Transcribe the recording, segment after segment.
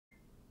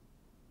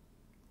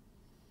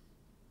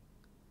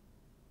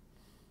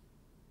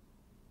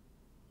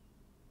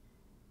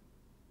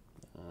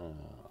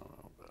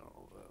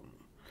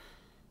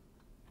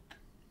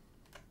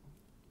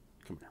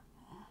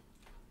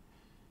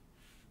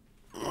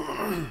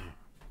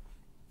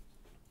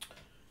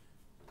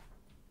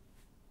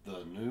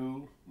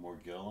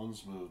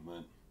Morgellons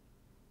Movement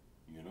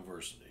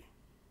University.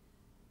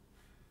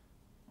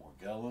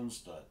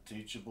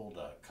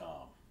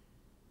 Morgellons.teachable.com.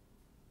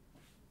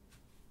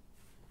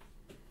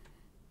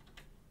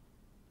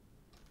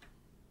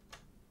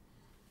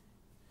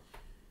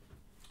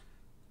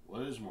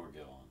 What is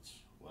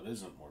Morgellons? What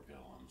isn't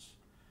Morgellons?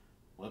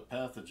 What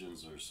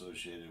pathogens are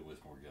associated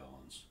with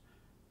Morgellons?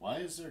 Why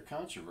is there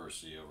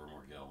controversy over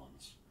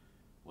Morgellons?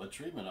 What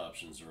treatment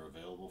options are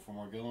available for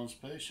Morgellons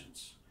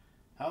patients?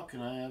 How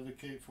can I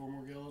advocate for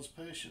Morgellons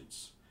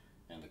patients?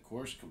 And the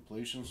course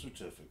completion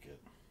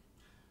certificate.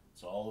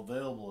 It's all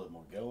available at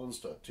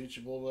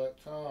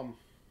morgellons.teachable.com.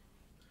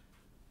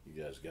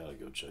 You guys gotta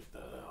go check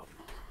that out.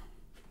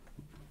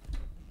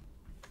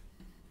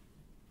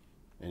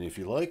 And if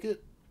you like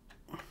it,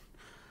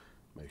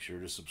 make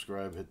sure to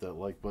subscribe, hit that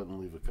like button,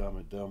 leave a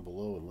comment down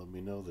below, and let me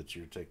know that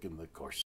you're taking the course.